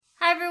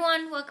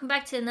everyone. Welcome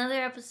back to another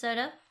episode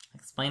of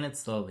Explain It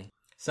Slowly.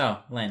 So,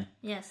 Lynn.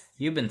 Yes.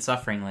 You've been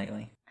suffering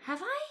lately.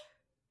 Have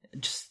I?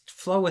 Just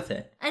flow with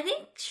it. I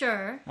think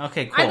sure.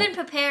 Okay, cool. I've been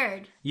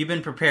prepared. You've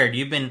been prepared.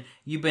 You've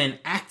been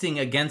acting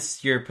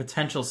against your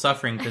potential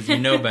suffering because you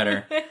know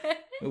better.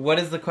 What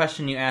is the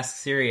question you ask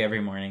Siri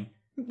every morning?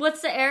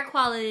 What's the air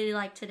quality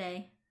like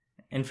today?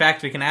 In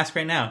fact, we can ask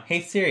right now.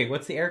 Hey Siri,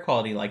 what's the air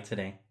quality like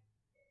today?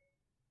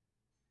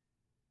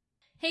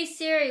 Hey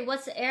Siri,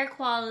 what's the air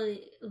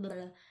quality?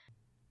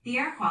 The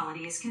air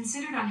quality is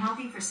considered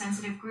unhealthy for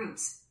sensitive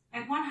groups,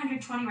 at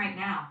 120 right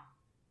now.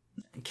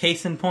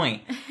 Case in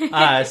point.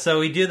 So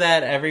we do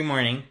that every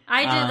morning.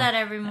 I do that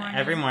every morning.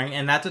 Every morning,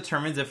 and that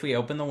determines if we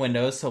open the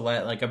windows to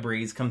let like a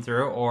breeze come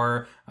through,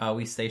 or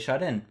we stay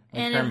shut in.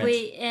 Like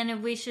and if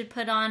we should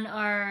put on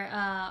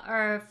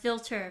our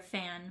filter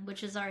fan,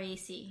 which is our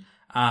AC.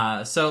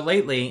 So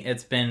lately,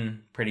 it's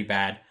been pretty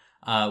bad.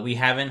 We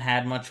haven't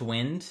had much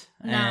wind,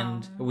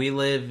 and we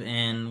live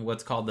in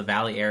what's called the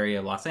Valley area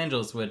of Los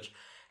Angeles, which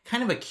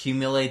kind of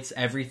accumulates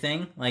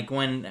everything. Like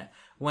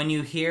when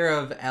you hear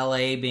of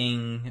LA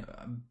being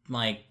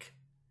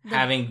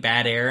having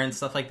bad air and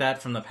stuff like that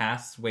from the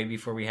past, way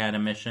before we had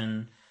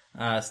emission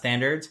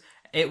standards,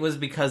 it was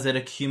because it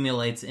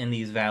accumulates in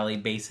these valley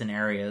basin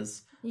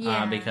areas.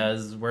 Yeah.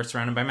 Because we're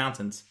surrounded by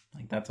mountains.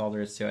 Like, that's all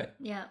there is to it.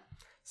 Yeah.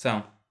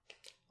 So,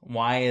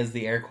 why is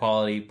the air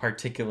quality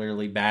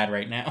particularly bad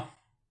right now?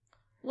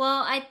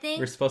 Well, I think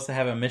We're supposed to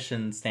have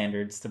emission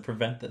standards to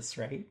prevent this,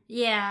 right?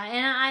 yeah,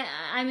 and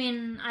I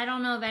mean, I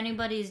don't know if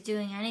anybody's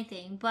doing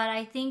anything, but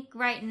I think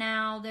right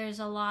now there's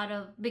a lot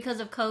of,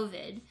 because of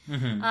COVID,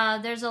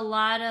 there's a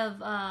lot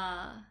of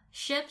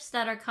ships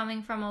that are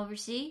coming from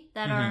overseas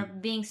that are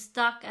being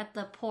stuck at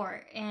the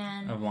port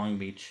and Of Long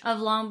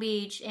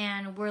Beach.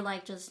 And we're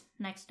like just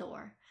next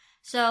door.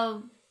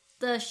 So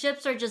the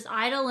ships are just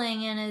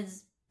idling and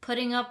is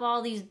putting up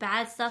all these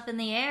bad stuff in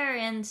the air,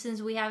 and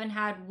since we haven't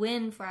had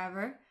wind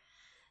forever,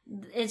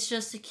 it's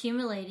just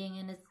accumulating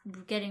and it's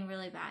getting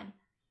really bad.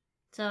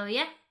 So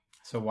yeah.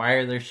 So why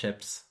are there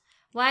ships?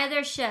 Why are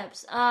there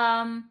ships?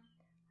 I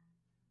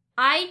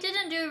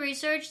didn't do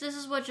research. This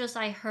is what just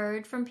I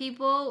heard from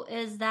people,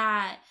 is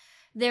that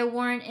there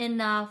weren't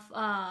enough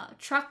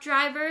truck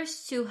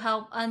drivers to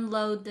help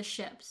unload the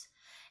ships.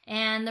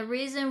 And the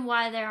reason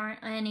why there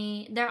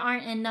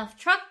aren't enough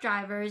truck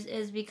drivers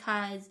is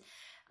because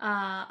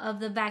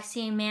of the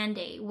vaccine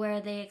mandate,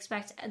 where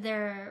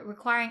they're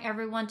requiring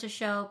everyone to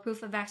show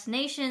proof of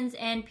vaccinations,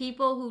 and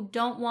people who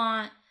don't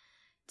want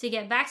to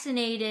get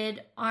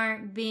vaccinated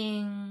aren't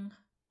being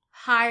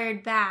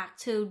hired back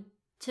to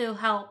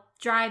help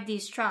drive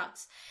these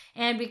trucks.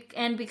 And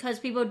because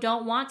people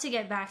don't want to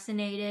get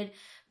vaccinated,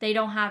 they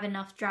don't have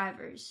enough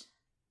drivers.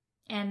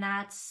 And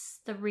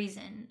that's the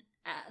reason.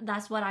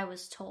 That's what I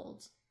was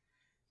told.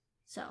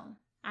 So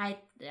I'm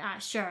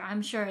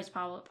sure it's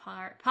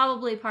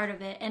probably part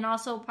of it, and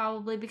also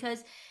probably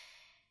because,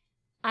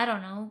 I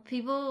don't know,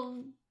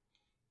 people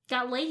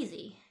got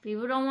lazy.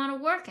 People don't want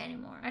to work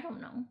anymore. I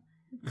don't know.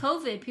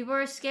 COVID, people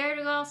are scared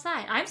to go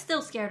outside. I'm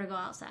still scared to go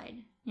outside,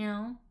 you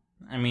know?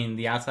 I mean,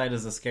 the outside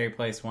is a scary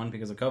place, one,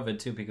 because of COVID,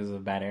 two, because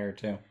of bad air,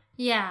 too.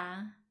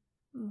 Yeah,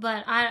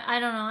 but I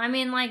don't know. I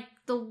mean, like,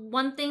 the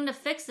one thing to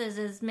fix this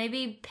is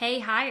maybe pay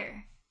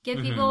higher.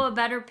 Give people a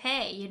better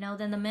pay, you know,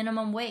 than the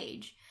minimum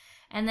wage.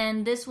 And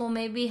then this will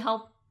maybe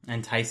help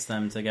entice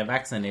them to get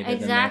vaccinated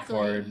and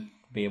therefore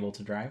be able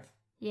to drive.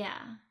 Yeah.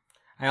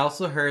 I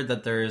also heard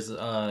that there's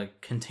a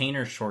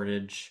container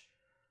shortage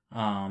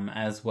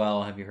as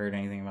well. Have you heard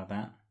anything about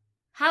that?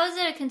 How is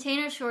it a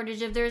container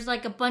shortage if there's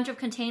like a bunch of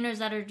containers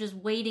that are just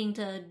waiting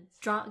to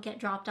get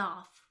dropped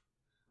off?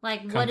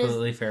 Like,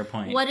 completely fair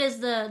point. What is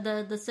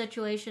the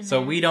situation So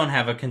there? we don't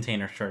have a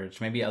container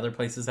shortage. Maybe other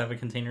places have a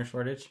container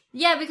shortage?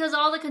 Yeah, because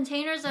all the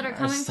containers that are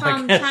coming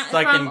from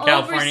California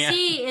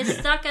overseas is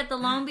stuck at the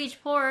Long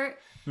Beach port.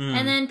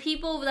 And then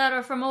people that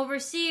are from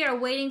overseas are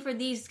waiting for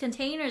these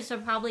containers to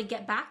probably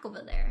get back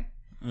over there.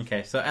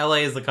 Okay, so LA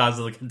is the cause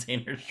of the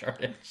container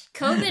shortage.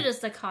 COVID is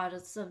the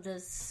cause of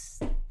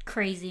this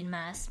crazy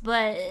mess,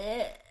 but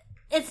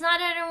it's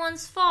not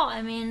everyone's fault.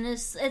 I mean,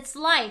 it's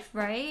life,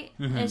 right?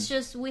 It's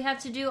just we have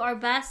to do our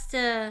best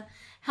to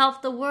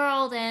help the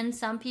world, and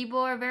some people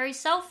are very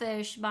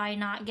selfish by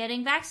not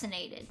getting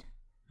vaccinated.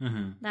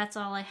 That's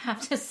all I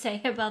have to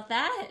say about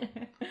that.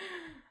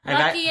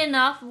 Lucky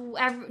enough,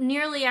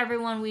 nearly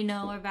everyone we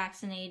know are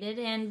vaccinated,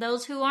 and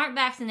those who aren't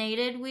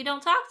vaccinated, we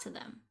don't talk to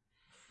them.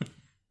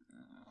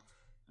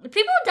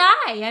 People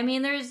die. I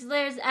mean, there's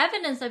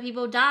evidence that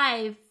people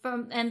die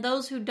from, and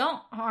those who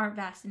aren't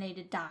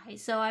vaccinated die.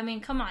 So, I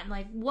mean, come on,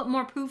 like, what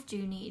more proof do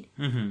you need?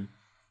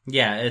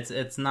 Yeah,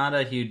 it's not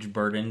a huge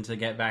burden to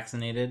get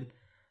vaccinated.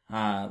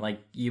 Like,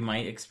 you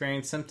might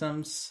experience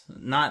symptoms,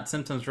 not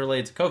symptoms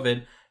related to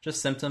COVID,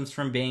 just symptoms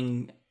from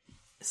being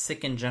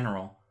sick in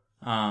general.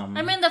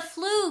 I mean, the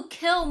flu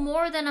killed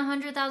more than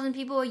 100,000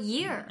 people a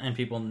year. And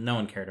no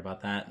one cared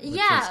about that, which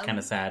is kind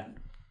of sad.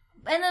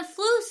 And the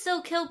flu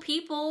still kill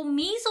people.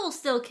 Measles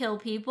still kill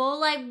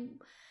people. Like,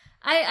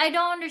 I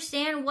don't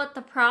understand what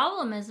the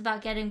problem is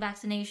about getting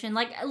vaccination.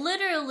 Like,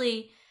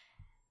 literally,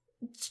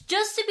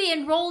 just to be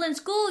enrolled in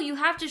school, you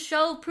have to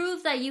show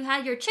proof that you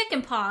had your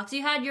chicken pox,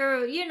 you had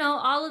your,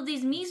 all of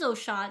these measles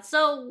shots.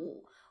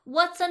 So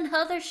what's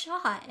another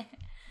shot?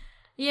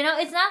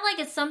 It's not like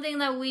it's something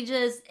that we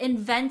just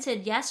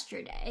invented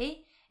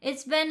yesterday.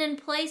 It's been in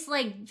place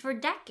for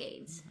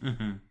decades.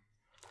 Mm-hmm.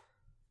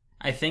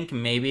 I think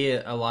maybe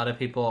a lot of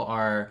people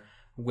are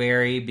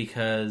wary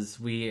because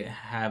we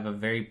have a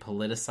very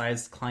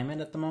politicized climate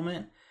at the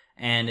moment.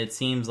 And it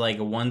seems like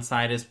one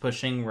side is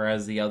pushing,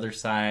 whereas the other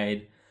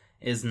side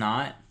is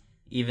not,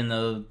 even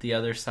though the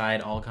other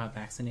side all got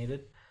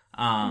vaccinated.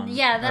 Or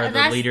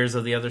the leaders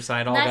of the other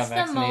side all got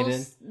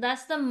vaccinated.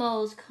 That's the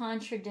most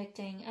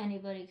contradicting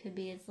anybody could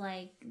be. It's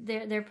like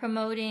they're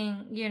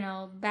promoting,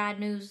 bad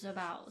news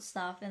about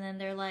stuff, and then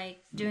they're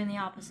like doing the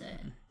opposite.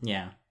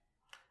 Yeah.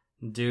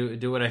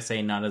 Do what I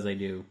say, not as I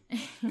do,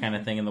 kind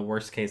of thing in the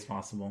worst case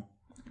possible.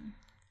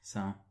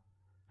 So,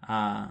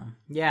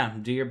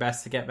 do your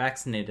best to get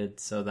vaccinated.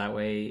 So that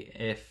way,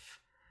 if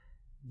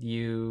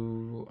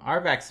you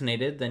are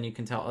vaccinated, then you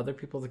can tell other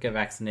people to get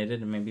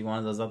vaccinated, and maybe one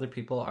of those other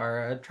people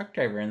are a truck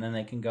driver, and then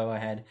they can go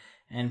ahead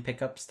and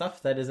pick up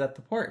stuff that is at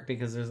the port,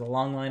 because there's a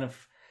long line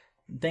of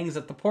things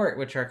at the port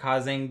which are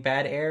causing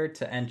bad air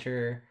to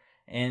enter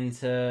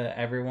into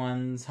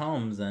everyone's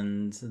homes,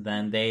 and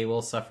then they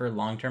will suffer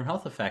long-term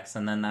health effects,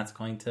 and then that's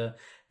going to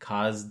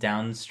cause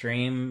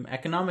downstream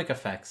economic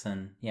effects.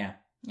 And yeah,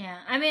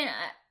 I mean,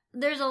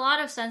 there's a lot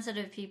of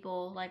sensitive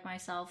people like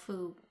myself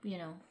who,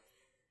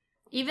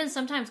 even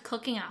sometimes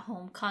cooking at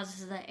home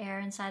causes the air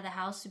inside the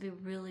house to be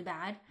really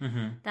bad.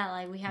 Mm-hmm.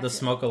 That we have the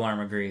smoke alarm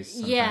agrees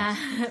sometimes. Yeah,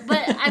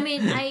 but I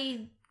mean,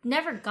 I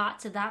never got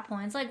to that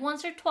point. It's like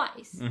once or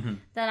twice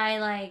that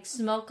I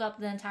smoke up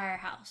the entire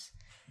house.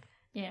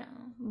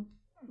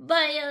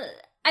 But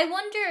I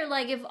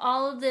wonder if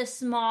all of this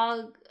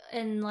smog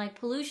and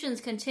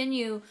pollutions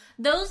continue,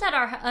 those that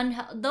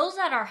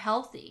are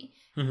healthy,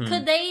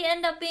 could they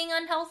end up being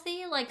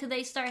unhealthy? Could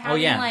they start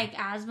having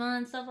asthma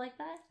and stuff like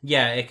that?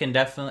 Yeah, it can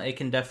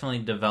definitely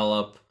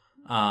develop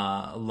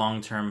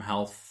long-term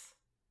health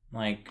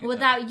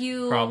without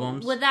you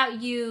problems,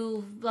 without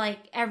you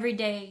every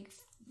day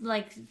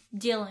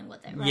dealing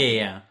with it, right?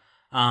 Yeah.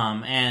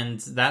 And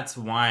that's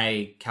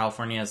why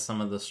California has some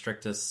of the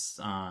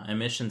strictest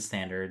emission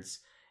standards,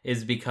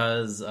 is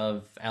because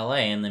of LA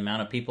and the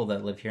amount of people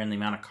that live here and the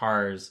amount of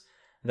cars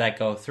that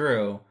go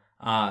through.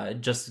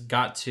 Just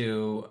got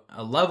to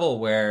a level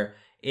where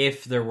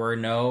if there were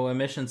no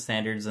emission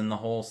standards, then the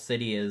whole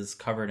city is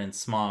covered in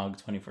smog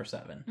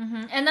 24/7.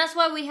 Mm-hmm. And that's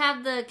why we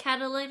have the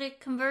catalytic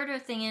converter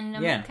thing in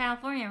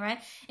California, right?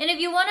 And if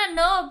you want to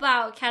know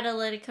about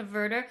catalytic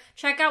converter,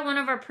 check out one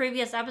of our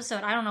previous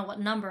episodes. I don't know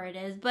what number it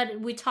is, but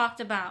we talked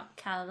about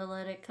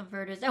catalytic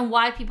converters and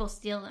why people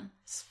steal them.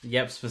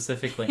 Yep,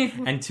 specifically.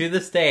 And to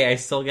this day, I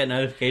still get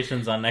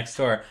notifications on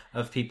Nextdoor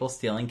of people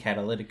stealing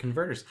catalytic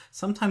converters.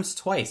 Sometimes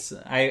twice.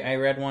 I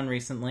read one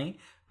recently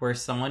where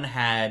someone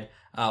had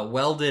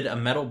welded a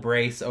metal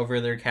brace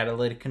over their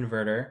catalytic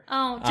converter.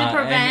 Oh,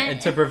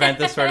 to prevent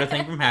this sort of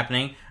thing from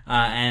happening.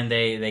 And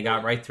they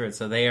got right through it.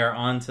 So they are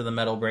onto the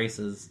metal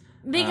braces.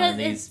 Because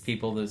these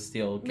people who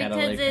steal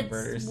catalytic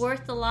converters. Because it's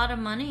worth a lot of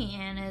money,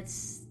 and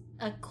it's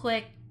a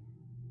quick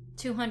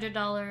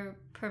 $200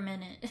 per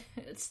minute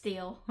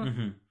steal.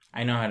 Mm-hmm.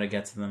 I know how to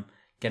get to them.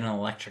 Get an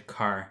electric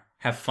car.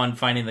 Have fun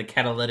finding the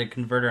catalytic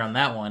converter on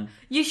that one.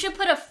 You should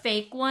put a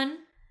fake one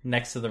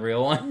next to the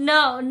real one.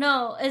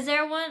 No. Is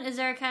there one? Is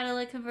there a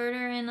catalytic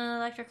converter in an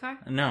electric car?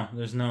 No,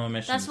 there's no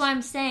emissions. That's why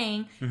I'm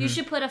saying you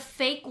should put a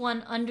fake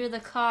one under the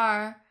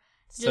car.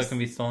 So it can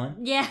be stolen?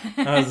 Yeah.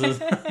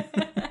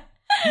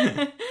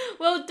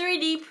 Well,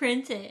 3D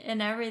print it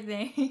and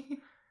everything.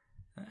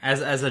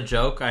 As a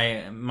joke,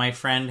 my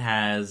friend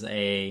has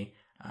a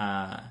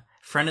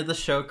friend of the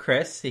show,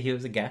 Chris. He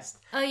was a guest.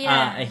 Oh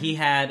yeah. He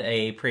had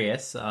a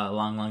Prius a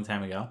long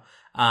time ago,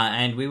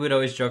 and we would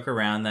always joke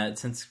around that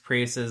since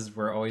Priuses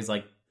were always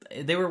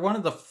they were one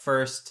of the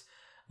first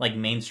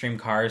mainstream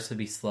cars to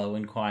be slow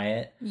and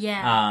quiet.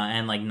 Yeah.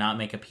 And not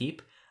make a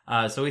peep.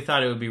 So we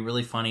thought it would be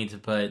really funny to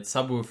put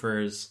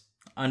subwoofers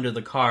under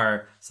the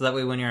car, so that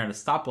way when you're at a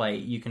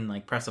stoplight, you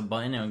can press a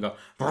button and it would go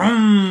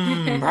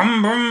brum,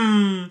 brum,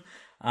 brum.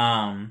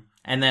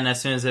 And then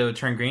as soon as it would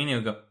turn green, it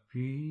would go,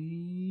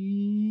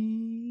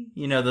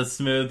 the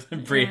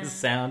smooth Prius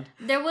sound.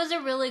 There was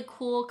a really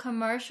cool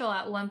commercial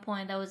at one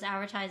point that was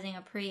advertising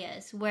a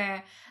Prius,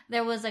 where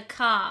there was a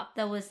cop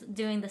that was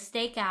doing the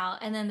stakeout,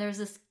 and then there's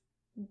this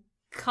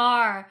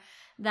car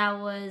that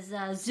was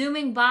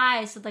zooming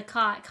by, so the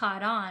cop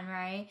caught on,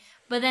 right?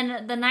 But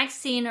then the next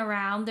scene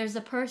around, there's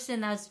a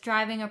person that's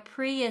driving a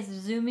Prius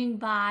zooming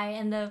by,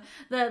 and the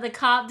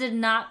cop did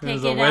not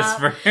pick it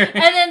up. And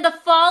then the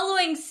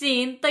following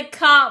scene, the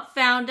cop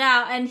found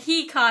out, and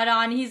he caught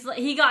on.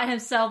 He got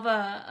himself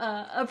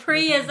a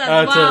Prius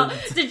as well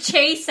to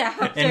chase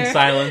after in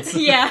silence.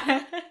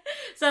 Yeah,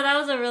 so that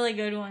was a really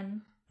good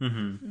one.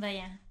 Mm-hmm. But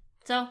yeah,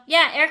 so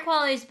yeah, air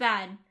quality is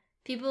bad.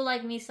 People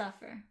like me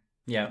suffer.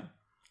 Yeah.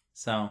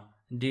 So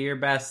do your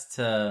best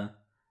to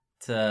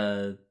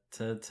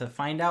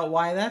find out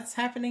why that's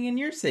happening in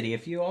your city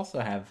if you also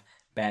have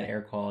bad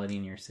air quality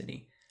in your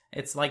city.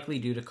 It's likely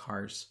due to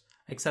cars.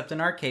 Except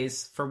in our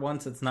case, for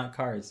once, it's not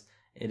cars.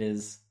 It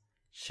is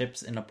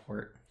ships in a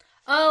port.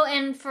 Oh,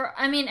 and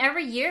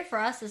every year for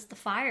us is the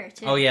fire,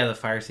 too. Oh, yeah, the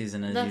fire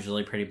season is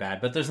usually pretty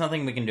bad. But there's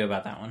nothing we can do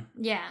about that one.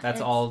 Yeah.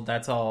 That's all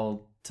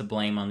to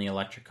blame on the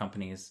electric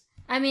companies.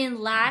 I mean,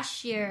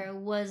 last year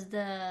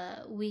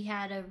we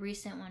had a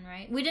recent one,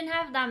 right? We didn't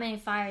have that many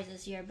fires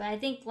this year, but I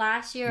think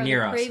last year or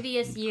near the us.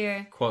 previous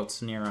year...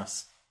 Quotes, near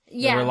us.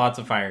 Yeah. There were lots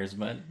of fires,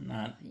 but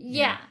not...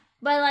 Yeah.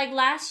 But like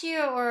last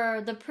year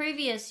or the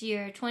previous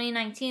year,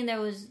 2019,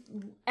 there was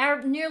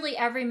nearly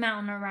every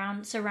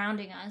mountain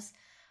surrounding us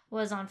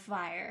was on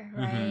fire,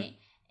 right?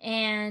 Mm-hmm.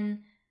 And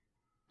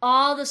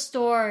all the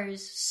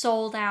stores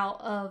sold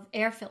out of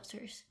air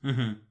filters,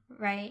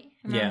 right?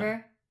 Remember?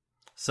 Yeah.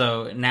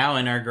 So now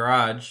in our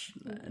garage,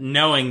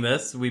 knowing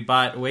this, we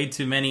bought way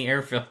too many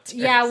air filters.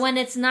 Yeah, when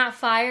it's not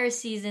fire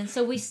season.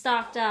 So we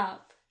stocked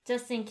up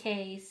just in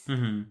case.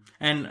 Mm-hmm.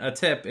 And a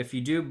tip, if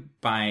you do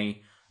buy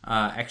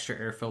extra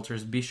air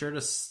filters, be sure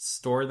to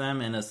store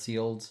them in a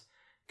sealed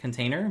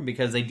container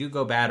because they do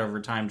go bad over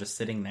time just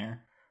sitting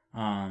there.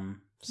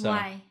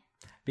 Why?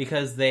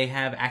 Because they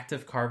have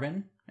active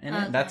carbon in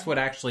it. That's what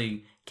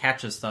actually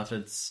catches stuff.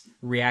 It's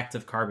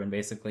reactive carbon,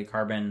 basically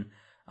carbon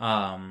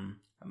atoms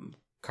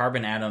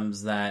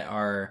that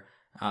are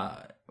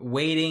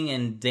waiting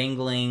and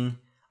dangling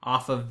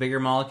off of bigger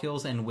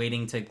molecules and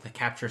waiting to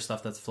capture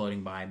stuff that's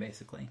floating by,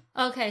 basically.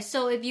 Okay,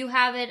 so if you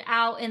have it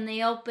out in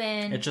the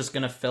open... It's just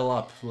going to fill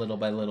up little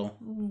by little.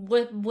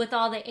 With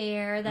all the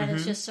air that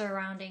is just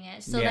surrounding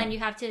it. So then you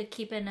have to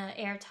keep it in an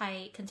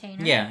airtight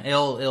container? Yeah,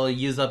 it'll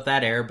use up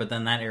that air, but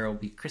then that air will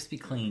be crispy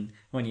clean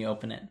when you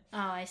open it. Oh,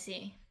 I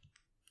see.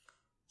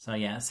 So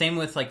yeah, same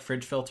with like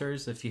fridge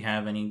filters, if you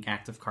have any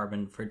active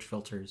carbon fridge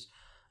filters.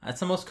 That's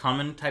the most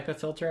common type of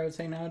filter, I would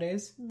say,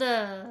 nowadays.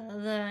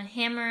 The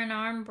Hammer and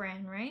Arm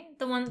brand, right?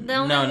 The only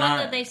one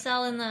that they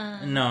sell in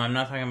the... No, I'm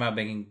not talking about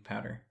baking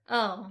powder.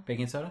 Oh.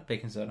 Baking soda?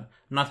 Baking soda.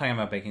 I'm not talking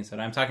about baking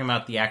soda. I'm talking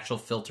about the actual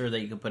filter that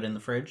you can put in the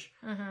fridge.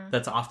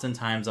 That's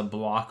oftentimes a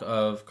block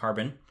of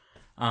carbon.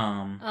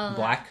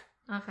 Black.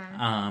 Okay.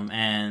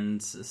 And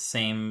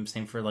same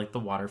for like the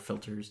water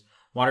filters.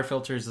 Water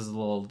filters is a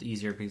little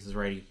easier because it's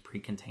already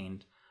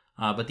pre-contained.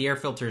 But the air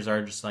filters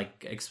are just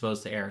like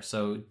exposed to air.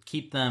 So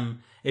keep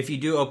them, if you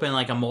do open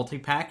like a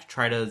multi-pack,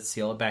 try to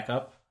seal it back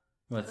up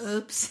with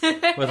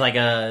with like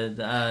a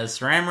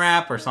saran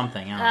wrap or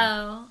something.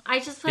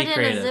 I just put it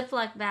in a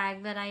Ziploc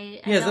bag, but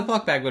I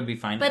Ziploc bag would be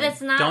fine. But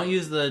it's not. Don't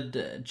use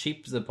the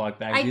cheap Ziploc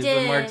bags. Use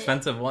the more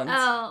expensive ones.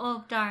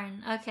 Oh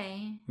darn.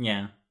 Okay.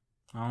 Yeah.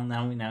 Well,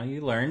 now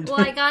you learned. Well,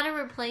 I gotta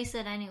replace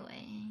it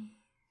anyway.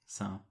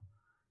 So,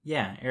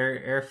 yeah,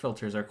 air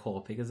filters are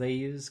cool because they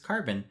use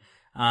carbon.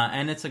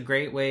 And it's a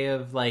great way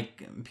of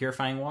like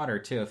purifying water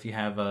too. If you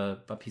have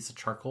a piece of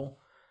charcoal,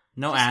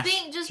 just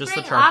bring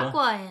the charcoal.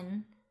 Aqua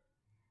in.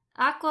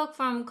 Aqua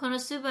from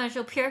Konosuba, and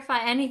she'll purify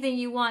anything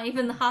you want,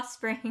 even the hot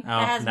spring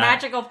that has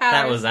magical powers.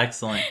 That was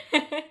excellent.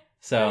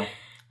 So,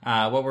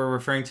 what we're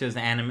referring to is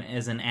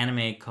an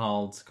anime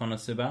called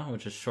Konosuba,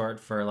 which is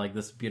short for like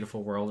This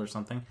Beautiful World or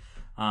something.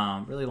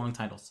 Really long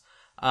titles.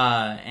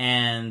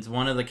 And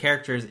one of the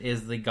characters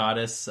is the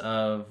goddess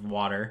of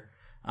water.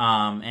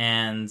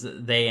 And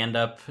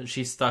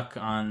she's stuck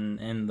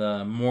in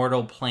the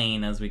mortal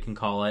plane, as we can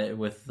call it,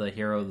 with the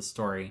hero of the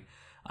story.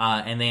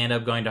 And they end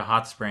up going to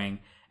Hot Spring,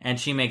 and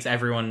she makes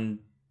everyone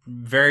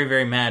very,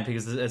 very mad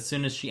because as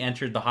soon as she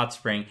entered the hot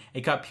spring,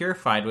 it got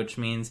purified, which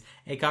means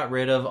it got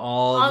rid of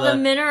all the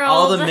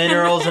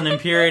minerals and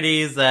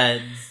impurities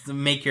that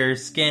make your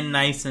skin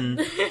nice and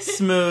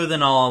smooth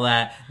and all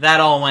that.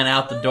 That all went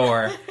out the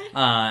door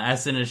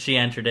as soon as she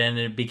entered in.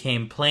 It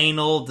became plain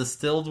old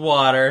distilled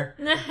water,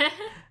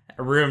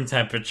 room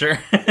temperature.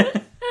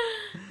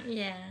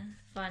 Yeah,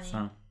 funny.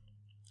 So.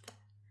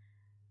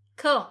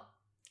 Cool.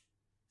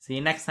 See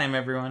you next time,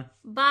 everyone.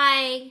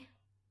 Bye.